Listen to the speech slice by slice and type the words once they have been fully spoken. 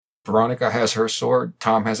Veronica has her sword,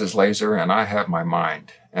 Tom has his laser, and I have my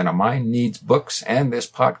mind. And a mind needs books and this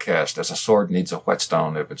podcast, as a sword needs a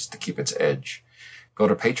whetstone if it's to keep its edge. Go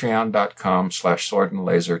to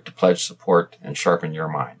patreon.com/swordandlaser to pledge support and sharpen your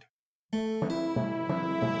mind.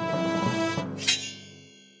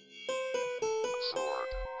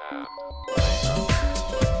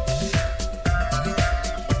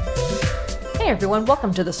 Hey everyone,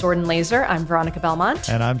 welcome to the Sword and Laser. I'm Veronica Belmont.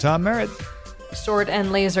 And I'm Tom Merritt. Sword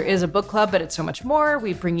and Laser is a book club, but it's so much more.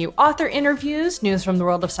 We bring you author interviews, news from the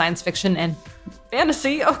world of science fiction and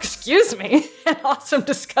fantasy, and awesome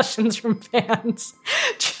discussions from fans,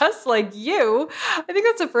 just like you. I think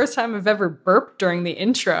that's the first time I've ever burped during the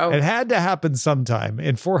intro. It had to happen sometime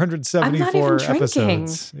in 474 I'm not even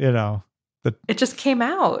episodes, It just came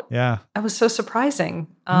out. Yeah. That was so surprising.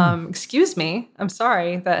 Excuse me. I'm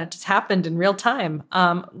sorry that it just happened in real time.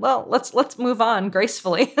 Well, let's move on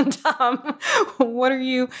gracefully. And what are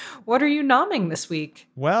you nomming this week?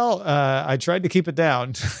 Well, I tried to keep it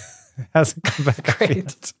down. Hasn't come back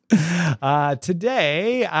Great. yet.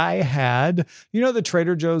 Today I had, the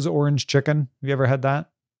Trader Joe's orange chicken. Have you ever had that?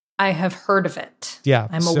 I have heard of it. Yeah.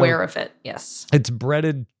 I'm aware of it. Yes. It's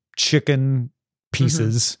breaded chicken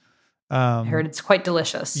pieces. I heard it's quite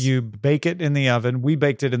delicious. You bake it in the oven. We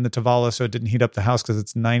baked it in the Tavala so it didn't heat up the house because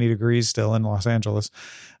it's 90 degrees still in Los Angeles.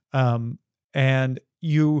 And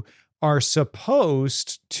you are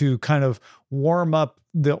supposed to kind of warm up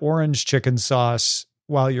the orange chicken sauce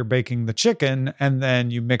while you're baking the chicken, and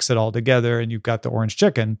then you mix it all together and you've got the orange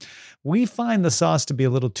chicken. We find the sauce to be a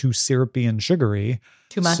little too syrupy and sugary.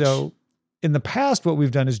 Too much. So in the past, what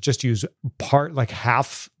we've done is just use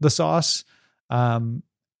half the sauce.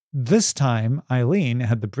 This time, Eileen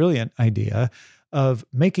had the brilliant idea of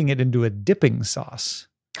making it into a dipping sauce.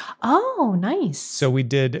 Oh, nice. So we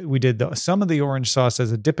did some of the orange sauce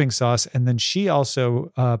as a dipping sauce, and then she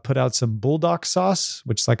also put out some bulldog sauce,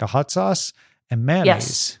 which is like a hot sauce, and mayonnaise.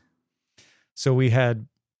 Yes. So we had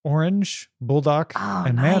orange, bulldog,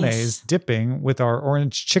 and mayonnaise dipping with our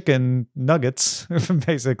orange chicken nuggets,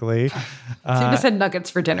 basically. So you just had nuggets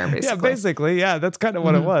for dinner, basically. Yeah, basically. Yeah, that's kind of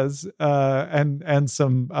what it was. And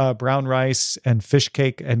some brown rice and fish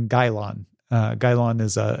cake and gailon. Gailon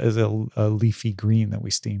is a leafy green that we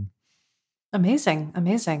steam. Amazing.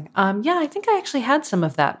 Yeah, I think I actually had some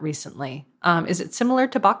of that recently. Is it similar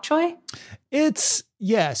to bok choy?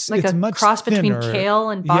 Yes, like it's a much cross thinner. between kale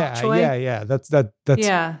and bok choy. Yeah. That's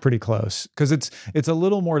pretty close because it's a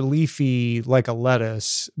little more leafy, like a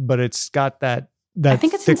lettuce, but it's got that. I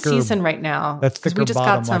think it's thicker, in season right now. That thicker we just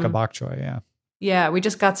bottom, got some, like a bok choy. Yeah. Yeah, we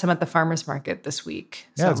just got some at the farmer's market this week,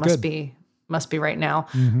 so yeah, it must be right now.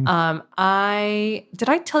 Mm-hmm. Did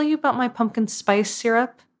I tell you about my pumpkin spice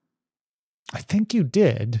syrup? I think you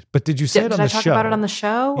did, but did you say it on the show? Did I talk about it on the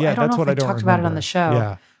show? Yeah, I don't know if I talked about it on the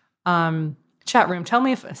show. Yeah. Chat room,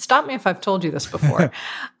 stop me if I've told you this before.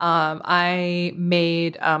 I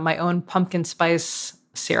made my own pumpkin spice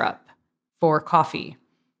syrup for coffee.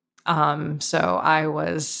 So I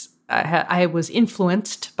was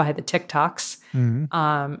influenced by the TikToks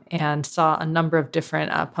and saw a number of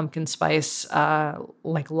different pumpkin spice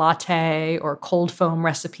like latte or cold foam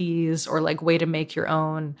recipes, or like way to make your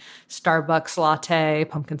own Starbucks latte,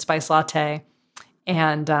 pumpkin spice latte.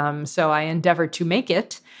 And so I endeavored to make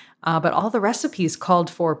it, but all the recipes called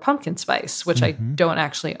for pumpkin spice, which I don't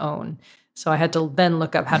actually own. So I had to then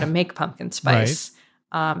look up how to make pumpkin spice.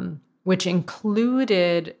 Right. Which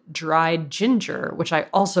included dried ginger, which I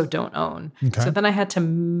also don't own. Okay. So then I had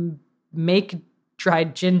to make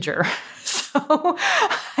dried ginger. But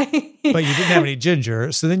you didn't have any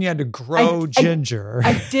ginger, so then you had to grow ginger.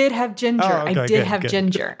 I did have ginger. I did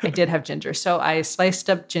have ginger. So I sliced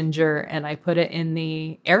up ginger and I put it in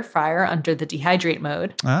the air fryer under the dehydrate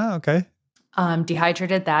mode. Ah, okay.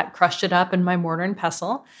 Dehydrated that, crushed it up in my mortar and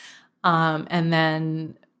pestle, and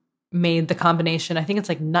then made the combination. I think it's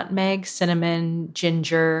like nutmeg, cinnamon,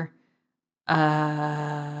 ginger,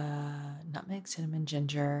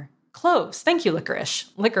 cloves. Thank you, licorice.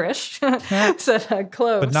 Said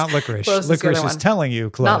cloves. But not licorice. Cloves licorice is telling you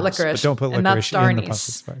cloves. Not licorice. But don't put licorice in the pumpkin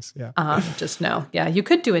spice. Yeah. Just no. Yeah, you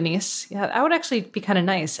could do anise. Yeah, that would actually be kind of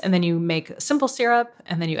nice. And then you make simple syrup,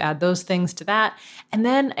 and then you add those things to that. And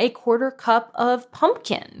then a 1/4 cup of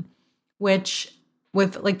pumpkin, with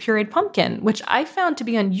like pureed pumpkin, which I found to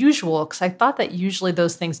be unusual because I thought that usually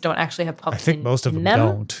those things don't actually have pumpkin. I think most of them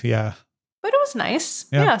don't. Yeah. But it was nice.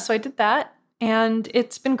 Yeah. So I did that. And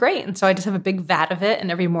it's been great. And so I just have a big vat of it. And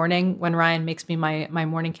every morning when Ryan makes me my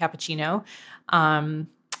morning cappuccino,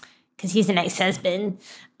 because he's a nice husband,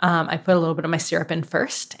 I put a little bit of my syrup in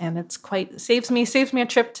first. And it's saves me a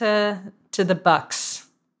trip to the Bucks.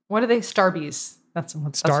 What are they? Starbucks. That's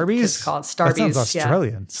what Starbies? kids call it. Starbies. That sounds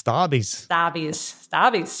Australian. Starbies.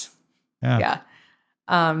 Starbies. Yeah.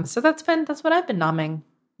 So that's what I've been nomming.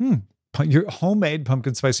 Your homemade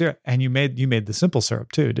pumpkin spice syrup, and you made the simple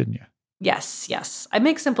syrup too, didn't you? Yes. I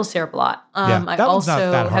make simple syrup a lot. That I one's also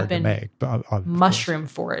not that hard have been to make, but mushroom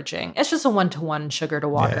foraging. It's just a 1-to-1 sugar to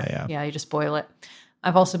water. Yeah, you just boil it.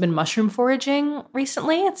 I've also been mushroom foraging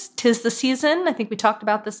recently. Tis the season. I think we talked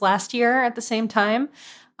about this last year at the same time.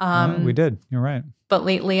 We did. You're right. But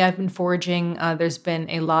lately I've been foraging. There's been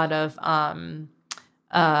a lot of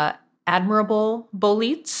admirable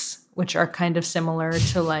boletes, which are kind of similar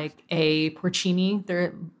to like a porcini.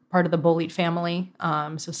 They're part of the bolete family.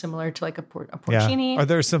 So similar to like a porcini. Are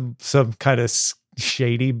there some kind of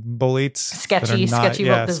shady boletes? Sketchy.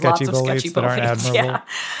 There's lots of sketchy boletes. Yeah.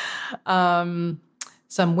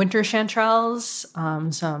 Some winter chanterelles,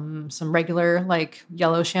 some regular like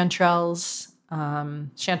yellow chanterelles.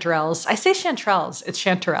 Chanterelles. I say chanterelles. It's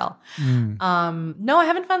chanterelle. No, I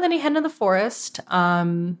haven't found any hen in the forest.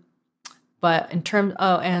 But in terms,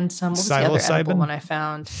 and what was the other edible one I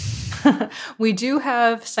found? We do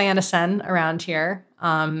have cyanocen around here,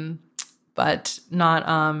 but not.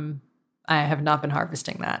 I have not been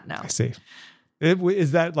harvesting that. No. I see.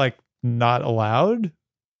 Is that like not allowed?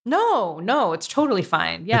 No, it's totally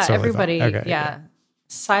fine. Yeah, totally everybody. fine. Okay, yeah.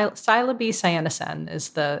 Silabe cyanocen is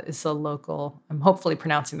the local. I'm hopefully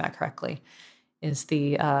pronouncing that correctly. Is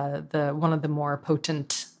the one of the more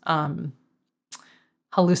potent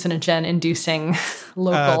hallucinogen inducing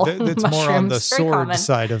local it's mushrooms. more on the Very sword common.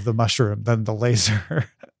 side of the mushroom than the laser.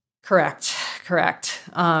 Correct.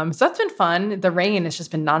 So that's been fun. The rain has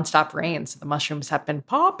just been nonstop rain, so the mushrooms have been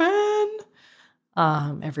popping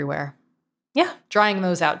everywhere. Yeah, drying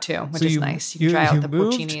those out too, which is nice. You can dry out the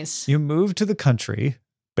porcinis. You moved to the country,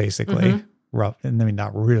 basically. Rough, and I mean,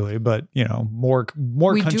 not really, but more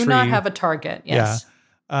we country. We do not have a Target. Yes.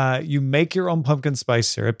 Yeah. You make your own pumpkin spice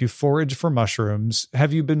syrup. You forage for mushrooms.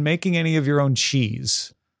 Have you been making any of your own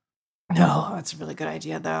cheese? No, that's a really good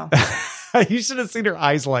idea, though. You should have seen her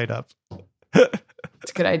eyes light up.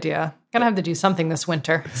 It's a good idea. Gonna have to do something this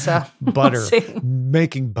winter. So butter. We'll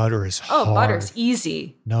making butter is hard. Oh, butter's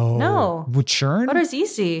easy. No. With churn? Butter's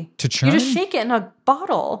easy. To churn? You just shake it in a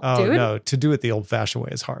bottle, dude. No. To do it the old-fashioned way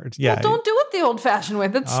is hard. Yeah. Well, don't do it the old-fashioned way.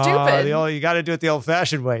 That's stupid. You got to do it the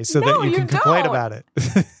old-fashioned way so that you can complain about it.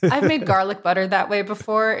 I've made garlic butter that way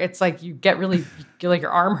before. It's like you get like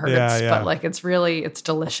your arm hurts, but like it's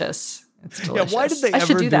delicious. It's delicious. Yeah, why did they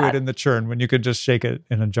ever do it in the churn when you could just shake it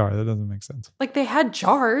in a jar? That doesn't make sense. Like they had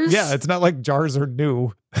jars. Yeah, it's not like jars are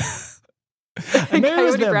new. And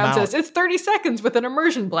Coyote Brown says it's 30 seconds with an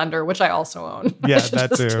immersion blender, which I also own. Yeah,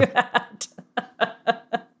 that too. Do that.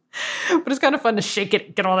 But it's kind of fun to shake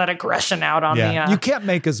it, get all that aggression out on the. You can't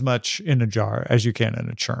make as much in a jar as you can in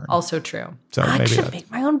a churn. Also true. So I should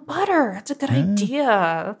make my own butter. That's a good idea.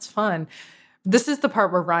 That's fun. This is the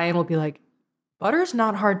part where Ryan will be like, butter's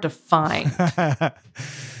not hard to find.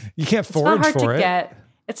 You can't forage for it. Get.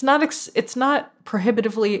 It's not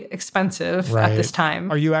prohibitively expensive at this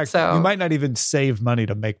time. You might not even save money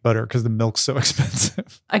to make butter because the milk's so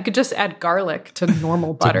expensive. I could just add garlic to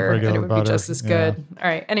normal butter and it would be just as good. All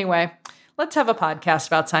right. Anyway, let's have a podcast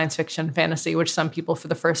about science fiction and fantasy, which some people for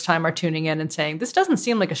the first time are tuning in and saying, this doesn't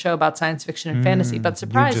seem like a show about science fiction and fantasy, but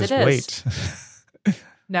surprise, it is. Wait.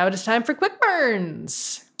 Now it is time for Quick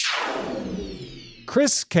Burns.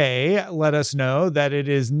 Chris K let us know that it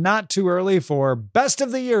is not too early for best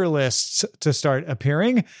of the year lists to start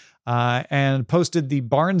appearing, and posted the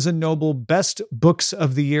Barnes & Noble Best Books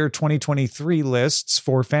of the Year 2023 lists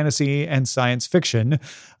for fantasy and science fiction,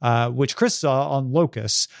 which Chris saw on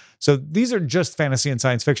Locus. So these are just fantasy and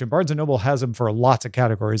science fiction. Barnes & Noble has them for lots of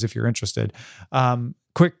categories if you're interested.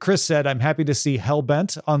 Chris said, I'm happy to see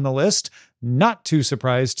Hellbent on the list. Not too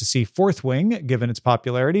surprised to see Fourth Wing, given its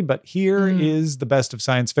popularity, but here is the best of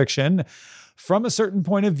science fiction. From a certain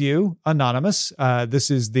point of view, anonymous.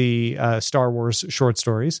 This is the Star Wars short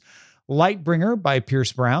stories. Lightbringer by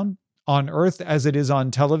Pierce Brown. On Earth as It Is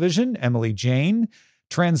on Television, Emily Jane.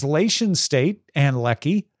 Translation State, Anne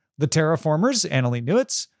Leckie. The Terraformers, Annalee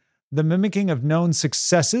Newitz. The Mimicking of Known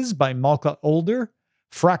Successes by Malka Older.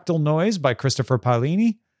 Fractal Noise by Christopher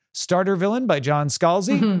Paolini. Starter Villain by John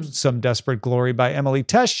Scalzi. Some Desperate Glory by Emily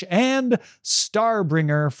Tesh. And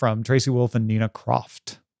Starbringer from Tracy Wolff and Nina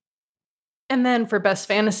Croft. And then for Best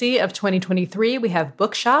Fantasy of 2023, we have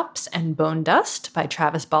Bookshops and Bone Dust by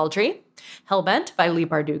Travis Baldry. Hellbent by Lee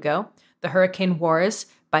Bardugo. The Hurricane Wars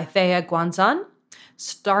by Thea Guanzon.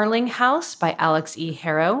 Starling House by Alex E.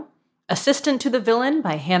 Harrow. Assistant to the Villain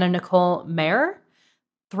by Hannah Nicole Mayer.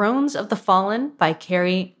 Thrones of the Fallen by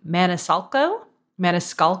Carrie Manisalco.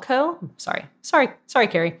 Maniscalco. Sorry,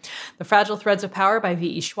 Carrie. The Fragile Threads of Power by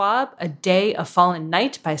V.E. Schwab. A Day of Fallen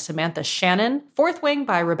Night by Samantha Shannon. Fourth Wing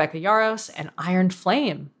by Rebecca Yarros. And Iron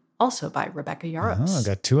Flame, also by Rebecca Yarros. Oh, I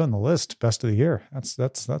got 2 on the list. Best of the year.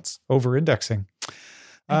 That's over-indexing.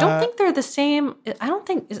 I don't think they're the same. I don't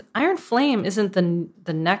think Iron Flame isn't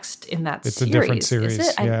the next in that series. It's a different series. Is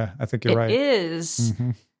it? I think you're right. It is.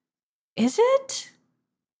 Mm-hmm. Is it?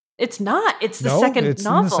 It's not. It's the No, second it's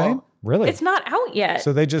novel. In the same? Really? It's not out yet.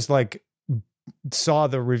 So they just like saw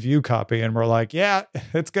the review copy and were like, yeah,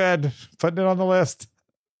 it's good. Putting it on the list.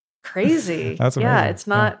 Crazy. That's amazing. Yeah, it's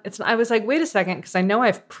not. It's. I was like, wait a second, because I know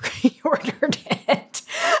I've pre-ordered it.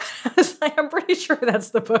 I was like, I'm pretty sure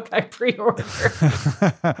that's the book I pre-ordered.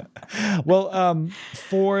 Well,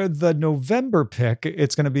 for the November pick,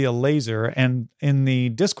 it's going to be a laser, and in the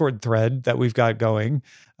Discord thread that we've got going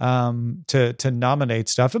to nominate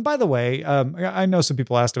stuff. And by the way, I know some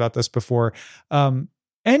people asked about this before.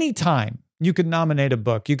 Anytime you can nominate a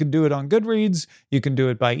book. You can do it on Goodreads. You can do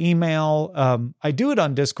it by email. I do it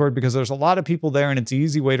on Discord because there's a lot of people there and it's an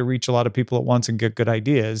easy way to reach a lot of people at once and get good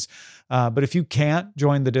ideas. But if you can't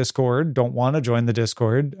join the Discord, don't want to join the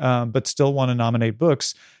Discord, but still want to nominate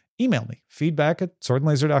books, email me,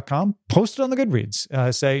 feedback@swordandlaser.com. Post it on the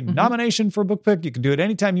Goodreads. Say nomination for a book pick. You can do it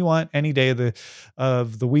anytime you want, any day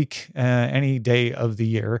of the week, any day of the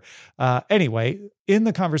year. Anyway, in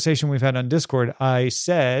the conversation we've had on Discord, I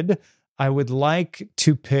said I would like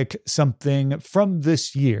to pick something from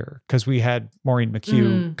this year because we had Maureen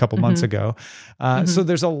McHugh a couple months ago. So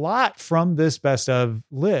there's a lot from this best of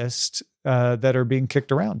list that are being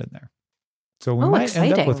kicked around in there. So we might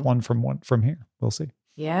end up with one from here. We'll see.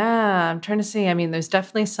 Yeah, I'm trying to see. I mean, there's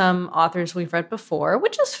definitely some authors we've read before,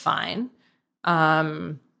 which is fine.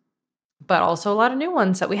 But also a lot of new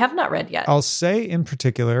ones that we have not read yet. I'll say in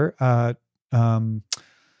particular,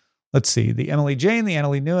 let's see, the Emily Jane, the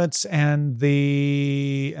Annalee Newitz, and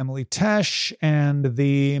the Emily Tesh, and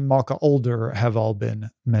the Malka Older have all been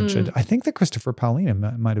mentioned. I think the Christopher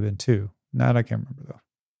Paolini might have been too. That I can't remember though.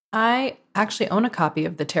 I actually own a copy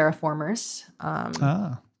of The Terraformers.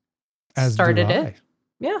 As started do I. it.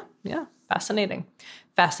 Yeah.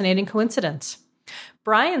 Fascinating coincidence.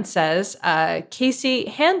 Brian says, Casey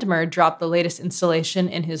Handmer dropped the latest installation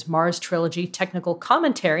in his Mars Trilogy technical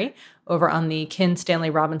commentary over on the Kim Stanley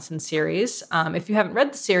Robinson series. If you haven't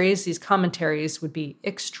read the series, these commentaries would be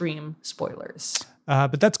extreme spoilers.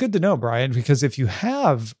 But that's good to know, Brian, because if you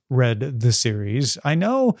have read the series, I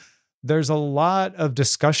know there's a lot of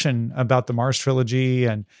discussion about the Mars Trilogy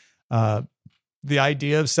and the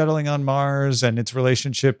idea of settling on Mars and its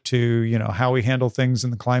relationship to, how we handle things in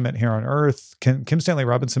the climate here on Earth. Kim Stanley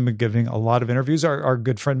Robinson been giving a lot of interviews. Our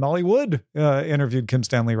good friend Molly Wood interviewed Kim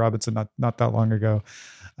Stanley Robinson not that long ago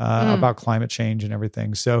about climate change and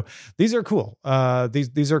everything. So these are cool.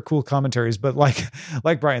 These are cool commentaries. But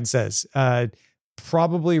like Brian says,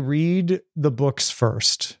 probably read the books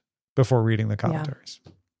first before reading the commentaries.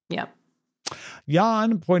 Yeah.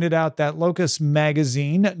 Jan pointed out that Locus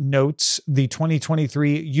Magazine notes the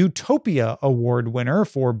 2023 Utopia Award winner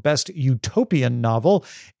for Best Utopian Novel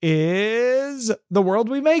is The World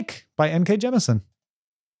We Make by N.K. Jemisin.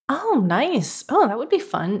 Oh, nice. Oh, that would be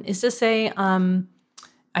fun. Is this I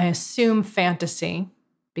assume fantasy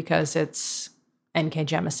because it's N.K.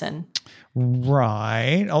 Jemisin.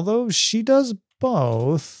 Right. Although she does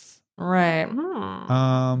both. Right.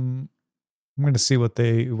 I'm going to see what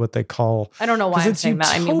they call. I don't know why I'm saying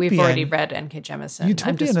that. I mean, we've already read N.K. Jemisin.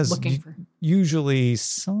 Utopian I'm just is usually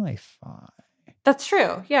sci-fi. That's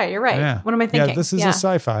true. Yeah, you're right. Yeah. What am I thinking? Yeah, this is a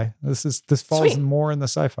sci-fi. This falls more in the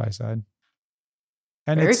sci-fi side.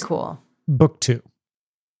 And very it's cool. Book 2.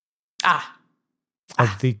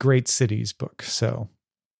 Of the Great Cities book. So,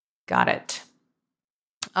 got it.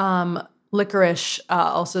 Licorice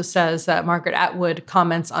also says that Margaret Atwood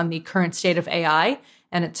comments on the current state of AI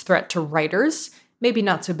and its threat to writers. Maybe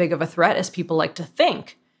not so big of a threat as people like to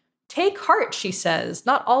think. Take heart, she says.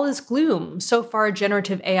 Not all is gloom. So far,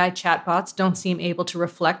 generative AI chatbots don't seem able to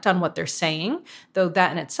reflect on what they're saying, though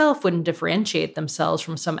that in itself wouldn't differentiate themselves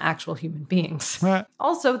from some actual human beings. Right.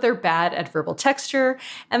 Also, they're bad at verbal texture,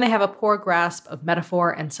 and they have a poor grasp of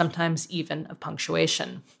metaphor and sometimes even of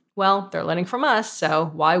punctuation. Well, they're learning from us,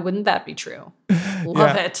 so why wouldn't that be true?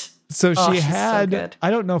 Love it. So she had, so I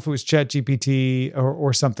don't know if it was ChatGPT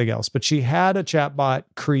or something else, but she had a chatbot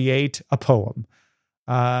create a poem.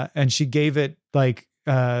 And she gave it like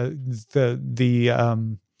the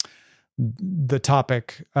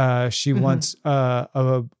topic. She wants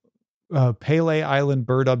a Pele Island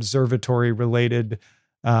Bird Observatory related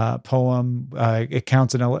poem. It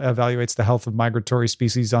counts and evaluates the health of migratory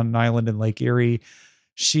species on an island in Lake Erie.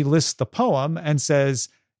 she lists the poem and says,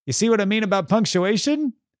 "You see what I mean about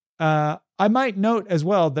punctuation? I might note as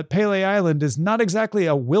well that Pele Island is not exactly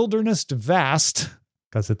a wilderness vast,"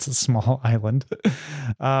 because it's a small island.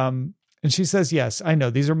 And she says, "Yes, I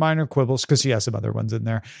know these are minor quibbles," because she has some other ones in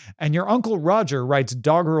there. "And your Uncle Roger writes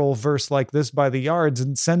doggerel verse like this by the yards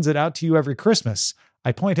and sends it out to you every Christmas.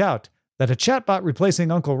 I point out that a chatbot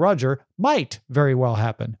replacing Uncle Roger might very well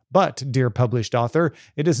happen. But, dear published author,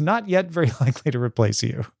 it is not yet very likely to replace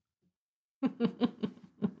you."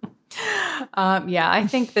 I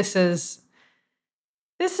think this is,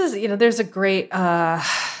 there's a great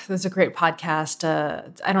podcast.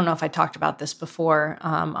 I don't know if I talked about this before,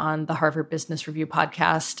 on the Harvard Business Review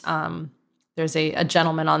podcast. There's a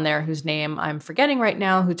gentleman on there whose name I'm forgetting right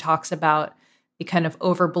now, who talks about the kind of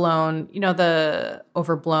overblown,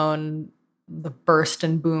 the burst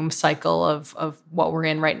and boom cycle of what we're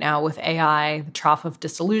in right now with AI, the trough of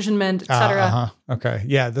disillusionment, et cetera. Okay.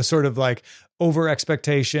 Yeah. The sort of like over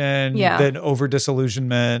expectation, then over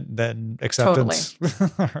disillusionment, then acceptance.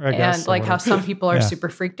 Totally. And like how some people are super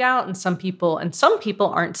freaked out, and some people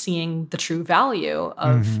aren't seeing the true value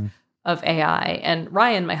of AI. And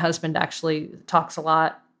Ryan, my husband, actually talks a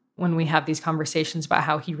lot when we have these conversations about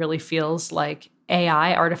how he really feels like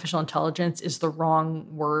AI, artificial intelligence, is the wrong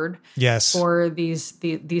word for these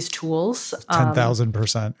tools.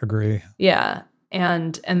 10,000% agree. Yeah.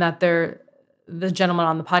 And that the gentleman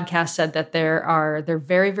on the podcast said that they're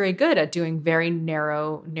very, very good at doing very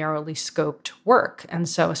narrowly scoped work. And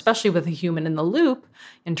so, especially with a human in the loop,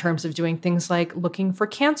 in terms of doing things like looking for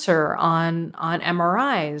cancer on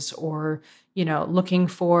MRIs, or, looking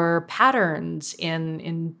for patterns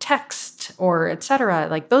in text, or et cetera,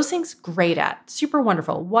 like those things, great at, super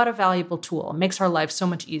wonderful. What a valuable tool. It makes our lives so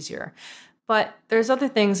much easier. But there's other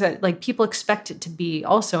things that like people expect it to be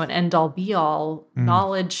also an end all be all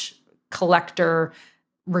knowledge collector,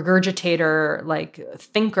 regurgitator, like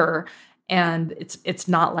thinker. And it's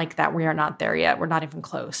not like that. We are not there yet. We're not even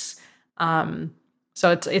close. So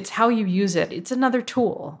it's how you use it. It's another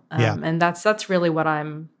tool. And that's really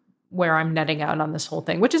where I'm netting out on this whole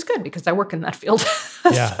thing, which is good because I work in that field.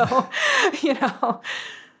 So,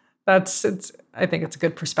 I think it's a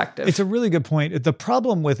good perspective. It's a really good point. The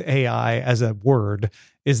problem with AI as a word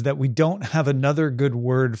is that we don't have another good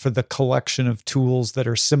word for the collection of tools that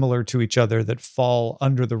are similar to each other that fall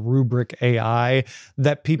under the rubric AI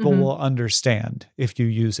that people will understand if you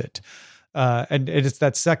use it. And it's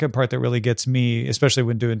that second part that really gets me, especially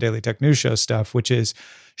when doing Daily Tech News Show stuff, which is,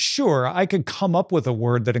 sure, I could come up with a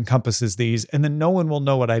word that encompasses these, and then no one will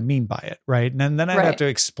know what I mean by it, right? And then I'd have to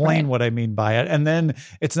explain what I mean by it. And then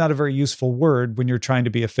it's not a very useful word when you're trying to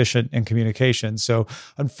be efficient in communication. So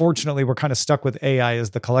unfortunately, we're kind of stuck with AI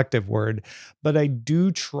as the collective word. But I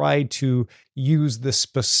do try to use the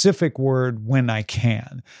specific word when I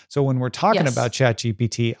can. So when we're talking about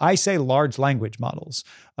ChatGPT, I say large language models,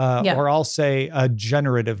 or I'll say a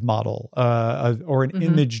generative model, or an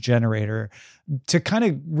image generator, to kind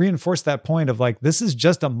of reinforce that point of like, this is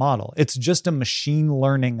just a model. It's just a machine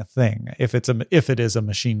learning thing. If it is a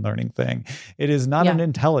machine learning thing, it is not an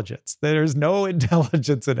intelligence. There's no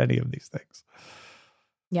intelligence in any of these things.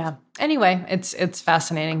 Yeah. Anyway, it's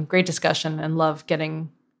fascinating. Great discussion, and love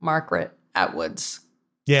getting Margaret Atwood's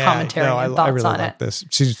commentary and thoughts I really on like it. this.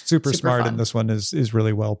 She's super smart, fun. and this one is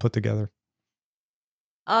really well put together.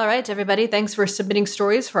 All right, everybody. Thanks for submitting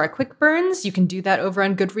stories for our quick burns. You can do that over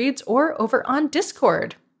on Goodreads or over on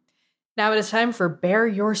Discord. Now it is time for Bare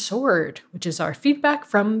Your Sword, which is our feedback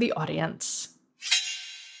from the audience.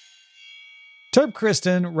 Terp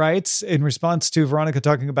Kristen writes, in response to Veronica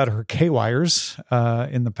talking about her K-wires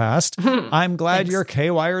in the past, I'm glad your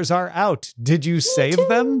K-wires are out. Did you save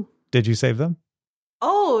them? Did you save them?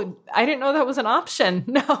 Oh, I didn't know that was an option.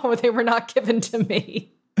 No, they were not given to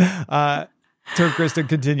me. Terp Kristen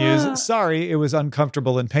continues, sorry, it was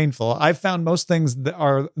uncomfortable and painful. I've found most things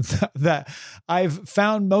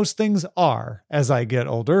are, as I get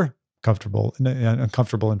older,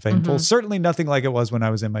 uncomfortable and painful. Certainly nothing like it was when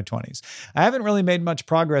I was in my 20s. I haven't really made much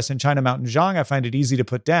progress in China Mountain Zhang. I find it easy to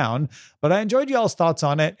put down, but I enjoyed y'all's thoughts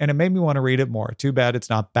on it, and it made me want to read it more. Too bad it's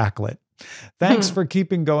not backlit. Thanks for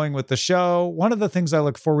keeping going with the show. One of the things I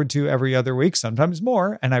look forward to every other week, sometimes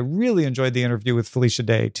more, and I really enjoyed the interview with Felicia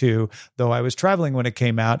Day too, though I was traveling when it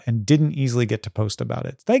came out and didn't easily get to post about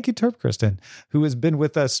it. Thank you, Terp Kristen, who has been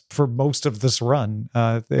with us for most of this run.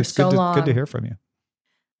 It's good to hear from you.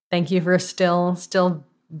 Thank you for still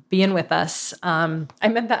being with us. I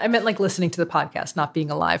meant like listening to the podcast, not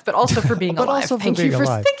being alive, but also for being alive. Thank you for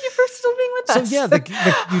still being with us. So yeah,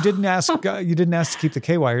 you didn't ask to keep the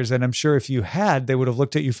K-wires, and I'm sure if you had, they would have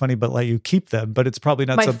looked at you funny but let you keep them. But it's probably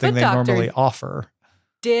not something they normally offer.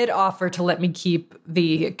 did offer to let me keep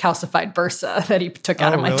the calcified bursa that he took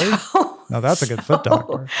out of my toe. Now that's a good foot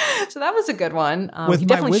doctor. So that was a good one. With he my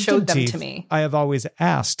definitely wisdom showed them teeth, to me. I have always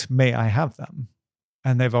asked, may I have them?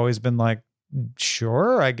 And they've always been like,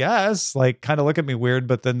 sure, I guess. Like, kind of look at me weird,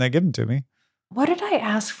 but then they give them to me. What did I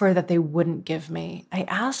ask for that they wouldn't give me? I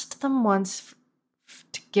asked them once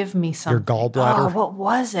to give me something. Your gallbladder? Oh, what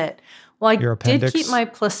was it? Well, I did keep my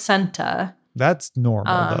placenta. That's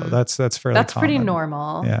normal, though. That's fairly That's common. pretty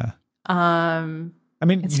normal. Yeah. I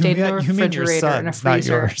mean, it stayed in the refrigerator in a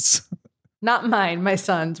freezer. Not yours. Not mine, my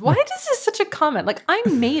son's. Why is this such a comment? Like, I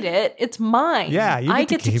made it. It's mine. Yeah, I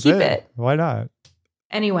get to keep it. Why not?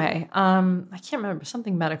 Anyway, I can't remember.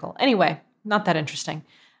 Something medical. Anyway, not that interesting.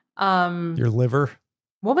 Your liver?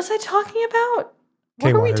 What was I talking about? What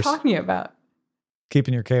K-wires. were we talking about?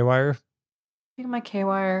 Keeping your K-wire? Keeping my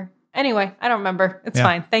K-wire. Anyway, I don't remember. It's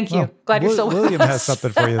fine. Thank you. Well, Glad you're still with William us. has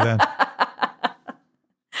something for you then.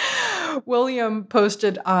 William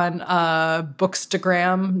posted on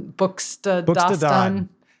Bookstagram, Bookstadaston.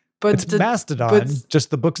 It's Mastodon,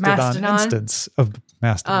 just the Bookstadon instance of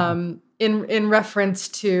Mastodon. In reference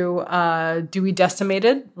to Dewey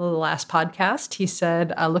Decimated, the last podcast, he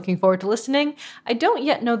said, looking forward to listening. I don't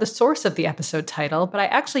yet know the source of the episode title, but I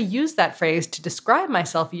actually used that phrase to describe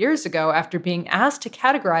myself years ago after being asked to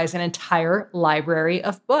categorize an entire library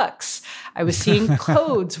of books. I was seeing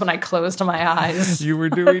codes when I closed my eyes. You were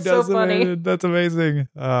Dewey so Decimated. funny. That's amazing.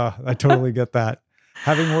 I totally get that.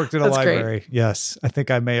 Having worked at a library, yes, I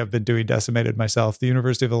think I may have been Dewey Decimated myself. The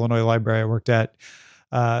University of Illinois library I worked at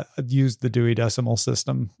used the Dewey Decimal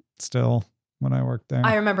System still when I worked there.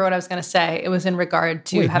 I remember what I was going to say. It was in regard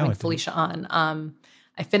to having Felicia on.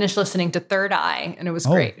 I finished listening to Third Eye, and it was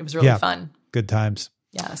great. It was really fun. Good times.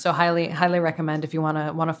 Yeah, so highly recommend if you want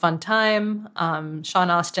a fun time. Sean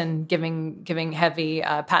Austin giving heavy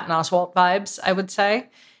Patton Oswalt vibes, I would say,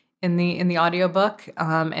 in the audiobook.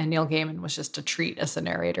 And Neil Gaiman was just a treat as the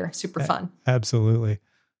narrator. Super fun. Absolutely.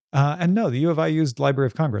 And no, the U of I used Library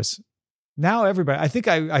of Congress. Now everybody, I think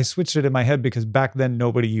I switched it in my head because back then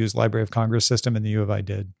nobody used Library of Congress system and the U of I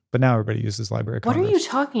did. But now everybody uses Library of Congress. What are you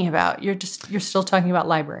talking about? You're still talking about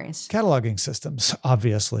libraries. Cataloging systems,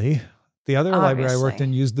 obviously. The other library I worked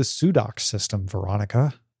in used the SUDOC system,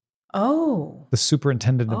 Veronica. Oh. The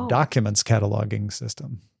Superintendent of Documents cataloging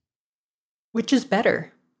system. Which is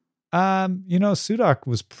better? SUDOC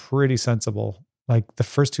was pretty sensible. Like the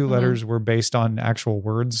first two letters were based on actual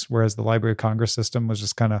words, whereas the Library of Congress system was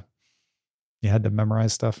just kind of, you had to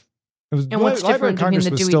memorize stuff. It was, and what's different between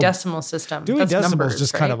the Dewey Decimal System? Dewey Decimal is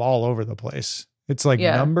just kind of all over the place. It's like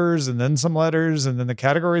numbers and then some letters, and then the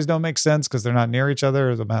categories don't make sense because they're not near each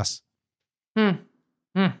other. It's a mess. I'm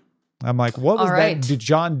like, what was that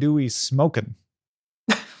John Dewey smoking?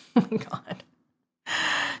 Oh my God.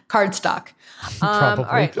 Cardstock. Probably.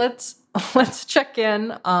 All right, let's check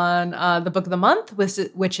in on the book of the month,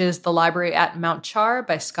 which is The Library at Mount Char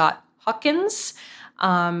by Scott Hawkins.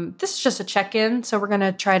 This is just a check-in, so we're going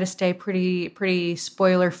to try to stay pretty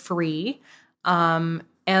spoiler-free. And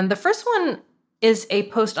the first one is a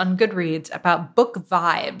post on Goodreads about book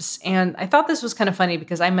vibes. And I thought this was kind of funny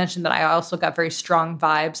because I mentioned that I also got very strong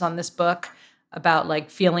vibes on this book about like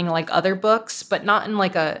feeling like other books, but not in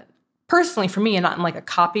like personally for me, and not in like a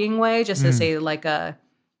copying way, just as a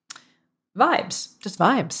vibes, just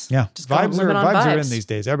vibes. Yeah, just vibes are in these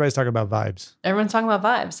days. Everybody's talking about vibes. Everyone's talking about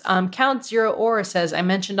vibes. Count Zero Or says, I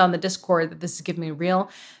mentioned on the Discord that this is giving me real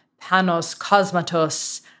Panos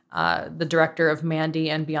Cosmatos, the director of Mandy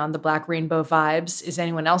and Beyond the Black Rainbow vibes. Is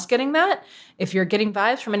anyone else getting that? If you're getting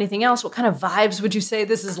vibes from anything else, what kind of vibes would you say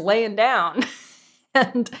this is laying down?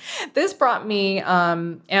 And this brought me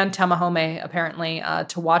and Tamahome, apparently,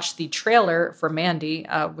 to watch the trailer for Mandy,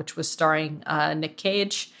 which was starring Nick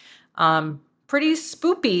Cage. Pretty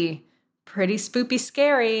spoopy,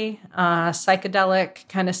 scary, psychedelic,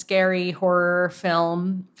 kind of scary horror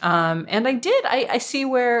film. And I see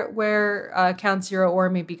where Count Zero Or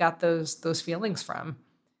maybe got those feelings from.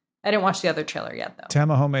 I didn't watch the other trailer yet, though.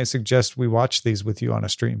 Tamahome suggests we watch these with you on a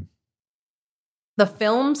stream. The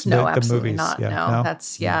films? No, the absolutely movies, not. yeah. No,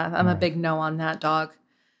 that's, I'm a big no on that, dog.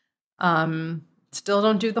 Still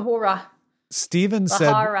don't do the horror. Steven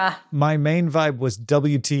said, my main vibe was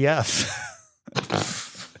WTF.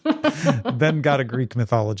 Then got a Greek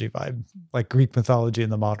mythology vibe, like Greek mythology in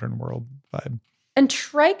the modern world vibe. And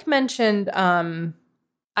Trike mentioned,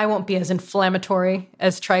 I won't be as inflammatory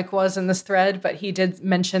as Trike was in this thread, but he did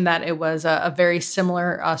mention that it was a very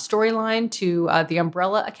similar storyline to The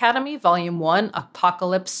Umbrella Academy, Volume 1,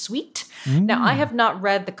 Apocalypse Suite. Now, I have not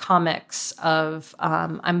read the comics of,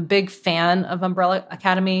 I'm a big fan of Umbrella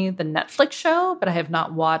Academy, the Netflix show, but I have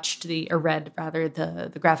not watched read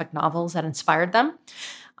the graphic novels that inspired them.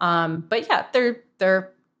 But yeah,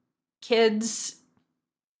 they're kids.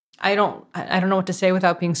 I don't know what to say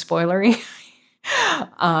without being spoilery.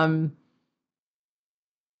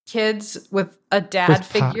 Kids with a dad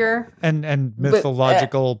figure and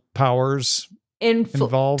mythological powers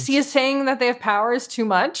involved. So you're saying that they have powers too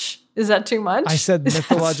much? Is that too much? I said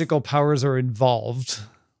mythological powers are involved.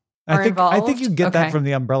 I think you get that from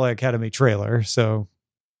the Umbrella Academy trailer. So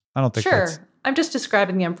I don't think I'm just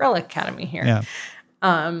describing the Umbrella Academy here. Yeah.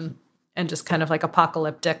 And just kind of like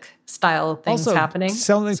apocalyptic style things also, happening.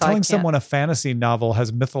 Telling someone a fantasy novel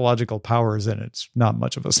has mythological powers in it's not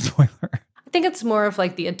much of a spoiler. I think it's more of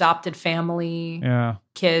like the adopted family,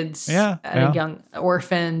 kids, a young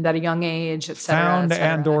orphan at a young age, et cetera. Found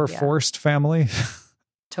and or forced family.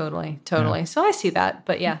 Totally. Yeah. So I see that,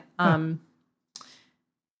 but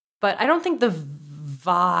but I don't think the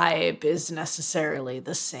vibe is necessarily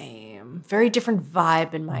the same. Very different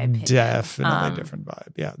vibe, in my opinion. Definitely different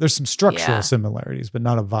vibe. Yeah, there's some structural similarities, but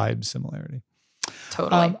not a vibe similarity.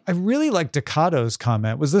 Totally. I really like Decato's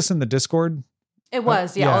comment. Was this in the Discord? It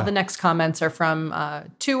was, All the next comments are from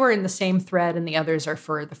 2 are in the same thread, and the others are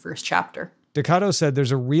for the first chapter. Decato said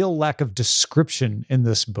there's a real lack of description in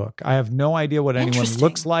this book. I have no idea what anyone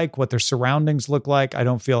looks like, what their surroundings look like. I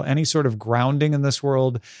don't feel any sort of grounding in this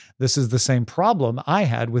world. This is the same problem I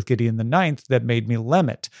had with Gideon the Ninth that made me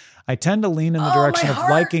limit. I tend to lean in the direction of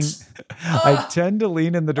liking. I tend to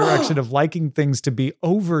lean in the direction of liking things to be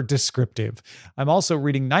over descriptive. I'm also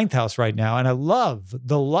reading Ninth House right now, and I love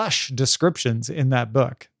the lush descriptions in that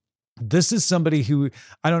book. This is somebody who,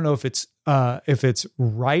 I don't know if it's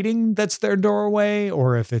writing that's their doorway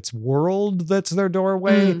or if it's world that's their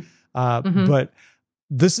doorway. But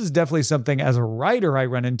this is definitely something as a writer I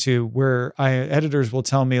run into where editors will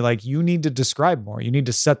tell me like, you need to describe more. You need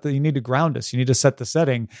to ground us. You need to set the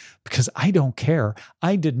setting because I don't care.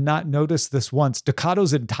 I did not notice this once.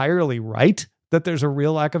 Decato's entirely right that there's a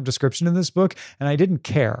real lack of description in this book. And I didn't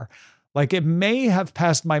care. Like it may have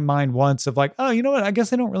passed my mind once of like, oh, you know what? I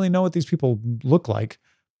guess I don't really know what these people look like,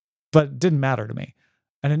 but it didn't matter to me.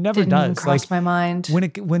 And it never does. Cross my mind.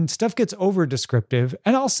 When stuff gets over descriptive,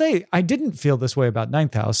 and I'll say I didn't feel this way about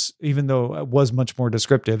Ninth House, even though it was much more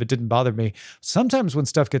descriptive. It didn't bother me. Sometimes when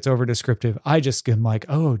stuff gets over descriptive, I just am like,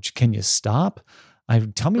 oh, can you stop?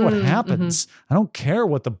 Tell me what happens. I don't care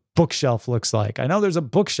what the bookshelf looks like. I know there's a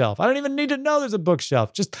bookshelf. I don't even need to know there's a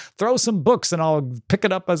bookshelf. Just throw some books and I'll pick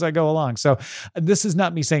it up as I go along. So this is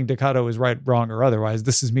not me saying Decato is right, wrong, or otherwise.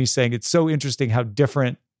 This is me saying it's so interesting how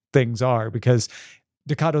different things are because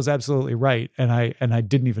Decato's absolutely right. And I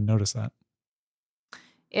didn't even notice that.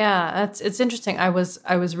 Yeah, it's interesting. I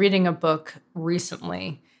was reading a book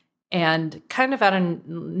recently and kind of out of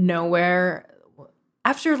nowhere,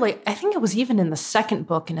 after I think it was even in the second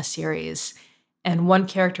book in a series, and one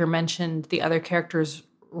character mentioned the other character's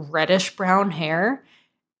reddish brown hair.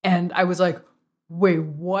 And I was like, wait,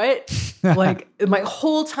 what? Like my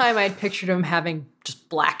whole time I'd pictured him having just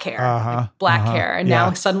black hair, hair. And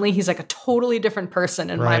now suddenly he's like a totally different person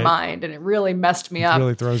in my mind. And it really messed me up. It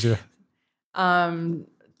really throws you.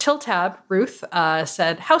 Tiltab, Ruth,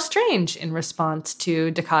 said, how strange in response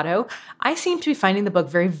to Decato. I seem to be finding the book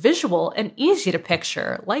very visual and easy to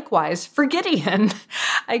picture. Likewise, for Gideon.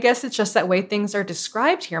 I guess it's just that way things are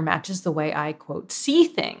described here matches the way I, quote, see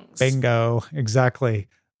things. Bingo. Exactly.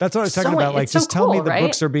 That's what I was talking about. Like, just tell me the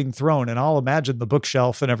books are being thrown and I'll imagine the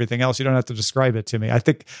bookshelf and everything else. You don't have to describe it to me. I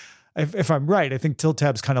think if I'm right, I think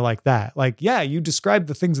Tiltab's kind of like that. Like, yeah, you describe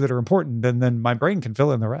the things that are important and then my brain can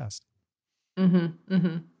fill in the rest.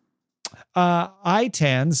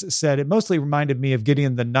 Itans said it mostly reminded me of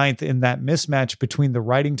Gideon the Ninth in that mismatch between the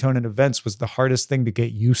writing tone and events was the hardest thing to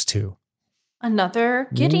get used to. Another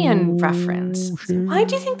Gideon reference. Why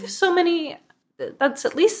do you think there's so many? That's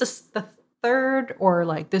at least the third, or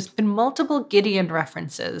like there's been multiple Gideon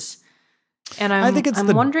references. And I think it's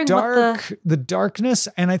wondering the darkness,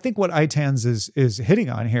 and I think what Itans is hitting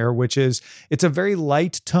on here, which is it's a very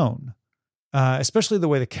light tone, especially the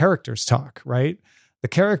way the characters talk, right? The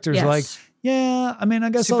character's like, yeah, I mean, I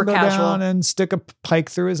guess I'll go down and stick a pike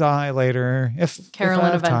through his eye later. If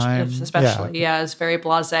Carolyn if I have time. Especially, is very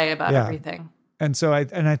blasé about everything. And so I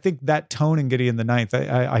think that tone in Gideon the Ninth,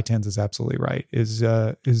 Itans is absolutely right. Is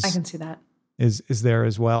I can see that is there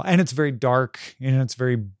as well, and it's very dark. It's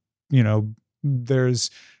very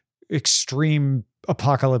there's extreme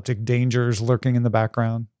apocalyptic dangers lurking in the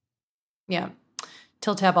background. Yeah.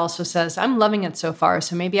 Tiltab also says, I'm loving it so far,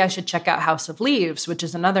 so maybe I should check out House of Leaves, which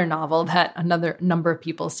is another novel that another number of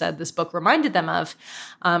people said this book reminded them of.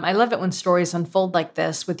 I love it when stories unfold like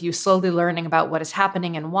this, with you slowly learning about what is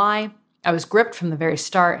happening and why. I was gripped from the very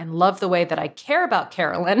start and love the way that I care about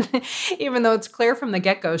Carolyn, even though it's clear from the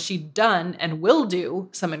get-go she'd done and will do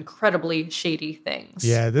some incredibly shady things.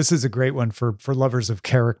 Yeah, this is a great one for lovers of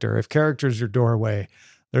character. If character's your doorway,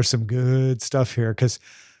 there's some good stuff here, because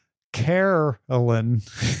Carolyn,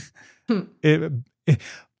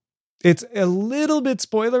 it's a little bit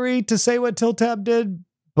spoilery to say what Tiltab did,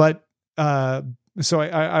 but so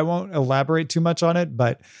I won't elaborate too much on it,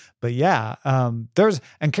 but yeah,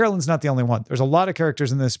 and Carolyn's not the only one. There's a lot of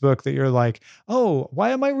characters in this book that you're like, oh,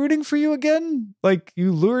 why am I rooting for you again? Like,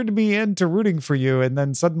 you lured me into rooting for you, and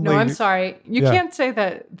then suddenly. No, I'm sorry. You can't say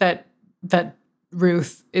that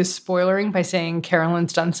Ruth is spoilering by saying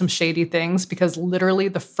Carolyn's done some shady things, because literally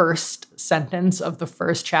the first sentence of the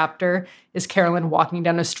first chapter is Carolyn walking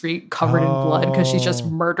down a street covered in blood because she just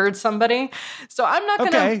murdered somebody. So I'm not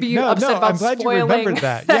going to be upset about I'm glad spoiling you remembered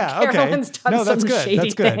that. Carolyn's done that's some good. shady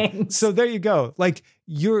That's good. things. So there you go. Like,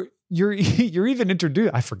 you're even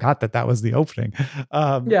introduced. I forgot that was the opening.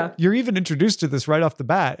 You're even introduced to this right off the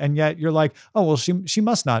bat, and yet you're like, oh well, she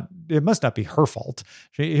must not. It must not be her fault.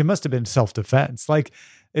 It must have been self-defense. Like,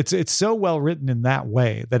 it's so well written in that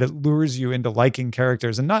way that it lures you into liking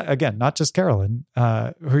characters, and not just Carolyn,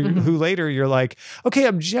 who later you're like, okay,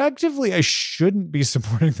 objectively, I shouldn't be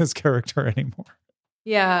supporting this character anymore.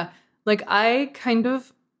 Yeah, like I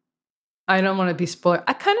don't want to be spoiled.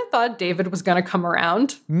 I kind of thought David was going to come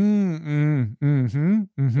around. You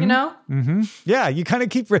know? Yeah, you kind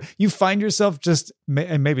of you find yourself just,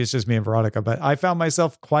 and maybe it's just me and Veronica, but I found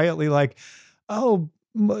myself quietly like, oh,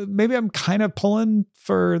 maybe I'm kind of pulling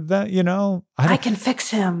for that, you know? I can fix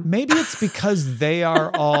him. Maybe it's because they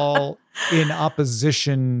are all in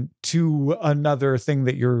opposition to another thing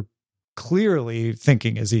that you're clearly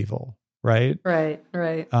thinking is evil. Right.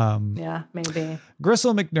 Yeah, maybe.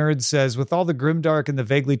 Gristle McNerd says, with all the grimdark and the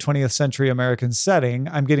vaguely 20th century American setting,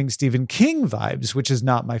 I'm getting Stephen King vibes, which is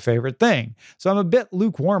not my favorite thing. So I'm a bit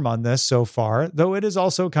lukewarm on this so far, though it is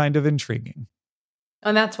also kind of intriguing.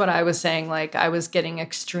 And that's what I was saying. Like, I was getting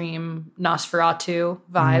extreme Nosferatu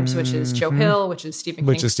vibes, which is Joe Hill, which is Stephen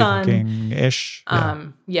King's son. Stephen King-ish.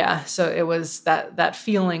 Yeah. So it was that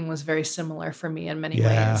feeling was very similar for me in many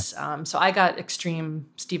ways. So I got extreme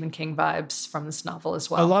Stephen King vibes from this novel as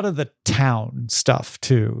well. A lot of the town stuff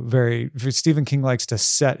too. Stephen King likes to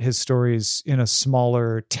set his stories in a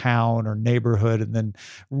smaller town or neighborhood and then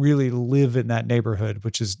really live in that neighborhood,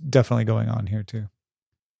 which is definitely going on here too.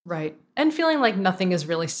 Right. And feeling like nothing is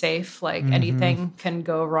really safe, like anything can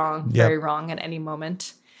go wrong, very wrong at any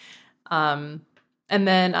moment. And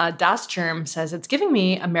then Das Germ says, it's giving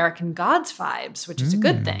me American Gods vibes, which is a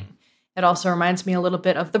good thing. It also reminds me a little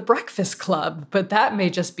bit of The Breakfast Club, but that may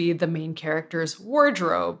just be the main character's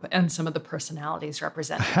wardrobe and some of the personalities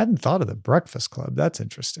represented. I hadn't thought of The Breakfast Club. That's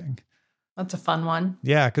interesting. That's a fun one.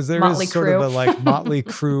 Yeah, because there Motley is sort crew. of a like motley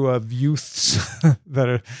crew of youths that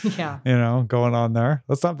are, going on there.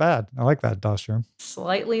 That's not bad. I like that, Dostrum.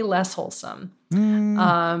 Slightly less wholesome.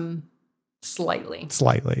 Slightly.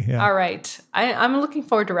 Yeah. All right. I'm looking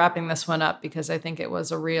forward to wrapping this one up because I think it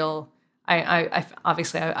was a real. I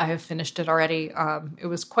obviously have finished it already. It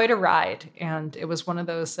was quite a ride, and it was one of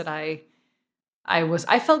those that I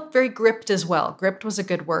felt very gripped as well. Gripped was a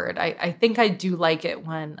good word. I think I do like it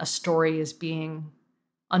when a story is being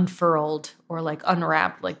unfurled or like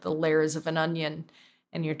unwrapped, like the layers of an onion,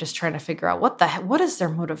 and you're just trying to figure out what is their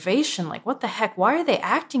motivation? Like, what the heck? Why are they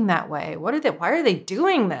acting that way? Why are they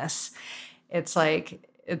doing this? It's like,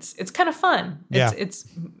 it's kind of fun.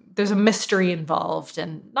 There's a mystery involved,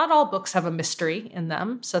 and not all books have a mystery in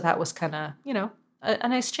them. So that was kind of, a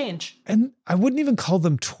nice change. And I wouldn't even call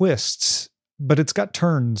them twists, but it's got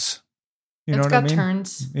turns. You know what I mean? It's got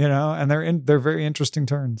turns. And they're very interesting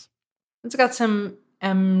turns. It's got some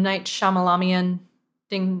M. Night Shyamalamian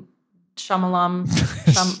M.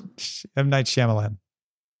 Night Shyamalan.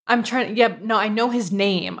 I know his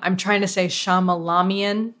name. I'm trying to say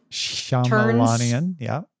Shyamalamian. Shyamalanian,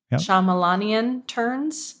 yeah. Shyamalanian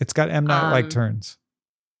turns. It's got M. Night-like turns.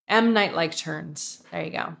 M. Night-like turns. There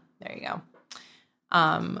you go.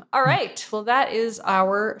 All right. Well, that is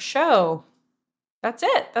our show. That's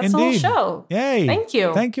it. That's Indeed. the whole show. Yay. Thank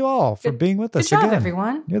you. Thank you all for being with us again. Good job, again.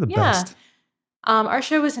 everyone. You're the best. Our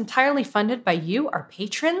show is entirely funded by you, our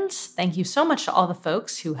patrons. Thank you so much to all the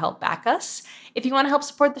folks who help back us. If you want to help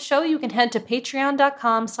support the show, you can head to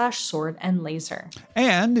patreon.com/swordandlaser.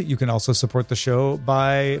 And you can also support the show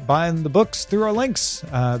by buying the books through our links.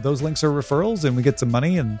 Those links are referrals, and we get some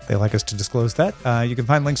money, and they like us to disclose that. You can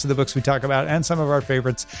find links to the books we talk about and some of our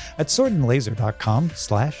favorites at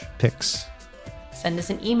swordandlaser.com/picks. Send us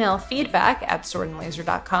an email,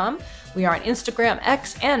 feedback@swordandlaser.com. We are on Instagram,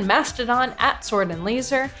 X, and Mastodon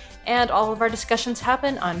 @swordandlaser. And all of our discussions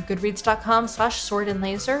happen on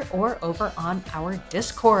goodreads.com/swordandlaser or over on our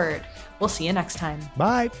Discord. We'll see you next time.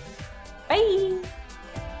 Bye. Bye.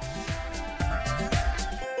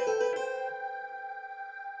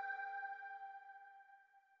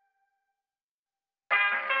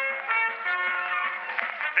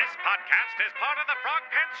 This podcast is part of the Frog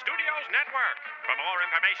Pants Studios Network. For more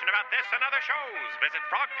information about this and other shows, visit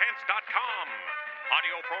frogpants.com.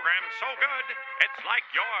 Audio program so good, it's like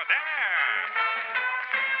you're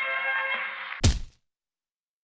there.